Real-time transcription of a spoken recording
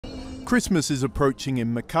Christmas is approaching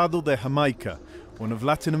in Mercado de Jamaica, one of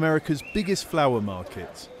Latin America's biggest flower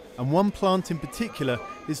markets. And one plant in particular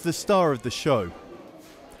is the star of the show.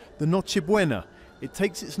 The Noche Buena. It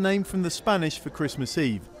takes its name from the Spanish for Christmas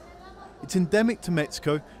Eve. It's endemic to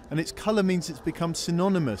Mexico, and its colour means it's become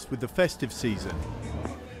synonymous with the festive season.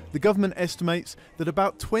 The government estimates that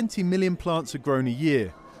about 20 million plants are grown a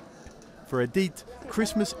year. For Edith,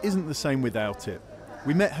 Christmas isn't the same without it.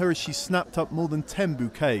 We met her as she snapped up more than 10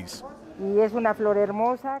 bouquets.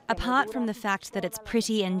 Apart from the fact that it's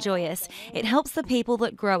pretty and joyous, it helps the people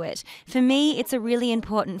that grow it. For me, it's a really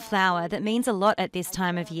important flower that means a lot at this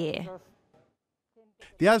time of year.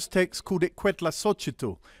 The Aztecs called it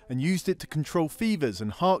Quetzalcoatl and used it to control fevers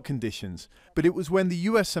and heart conditions. But it was when the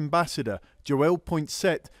US ambassador, Joel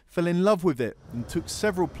Poinsettia, fell in love with it and took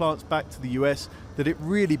several plants back to the US that it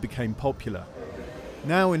really became popular.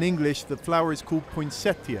 Now in English, the flower is called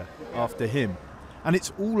Poinsettia after him. And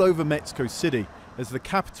it's all over Mexico City as the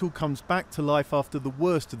capital comes back to life after the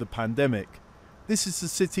worst of the pandemic. This is the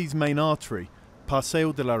city's main artery,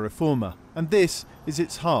 Paseo de la Reforma, and this is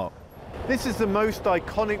its heart. This is the most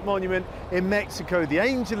iconic monument in Mexico, the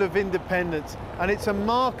Angel of Independence, and it's a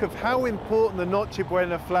mark of how important the Noche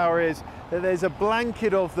Buena flower is, that there's a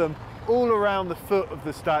blanket of them all around the foot of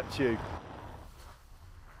the statue.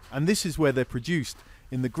 And this is where they're produced,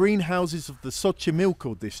 in the greenhouses of the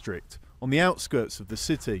Xochimilco district, on the outskirts of the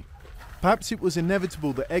city. Perhaps it was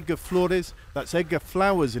inevitable that Edgar Flores, that's Edgar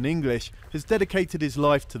Flowers in English, has dedicated his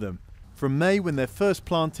life to them. From May, when they're first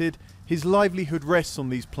planted, his livelihood rests on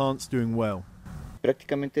these plants doing well.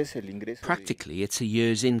 Practically, it's a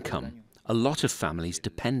year's income. A lot of families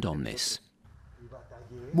depend on this.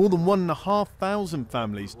 More than 1,500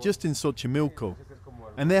 families just in Xochimilco.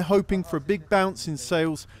 And they're hoping for a big bounce in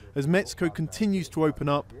sales as Mexico continues to open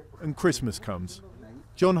up and Christmas comes.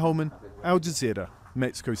 John Holman, Jazeera,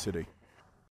 Mexico City.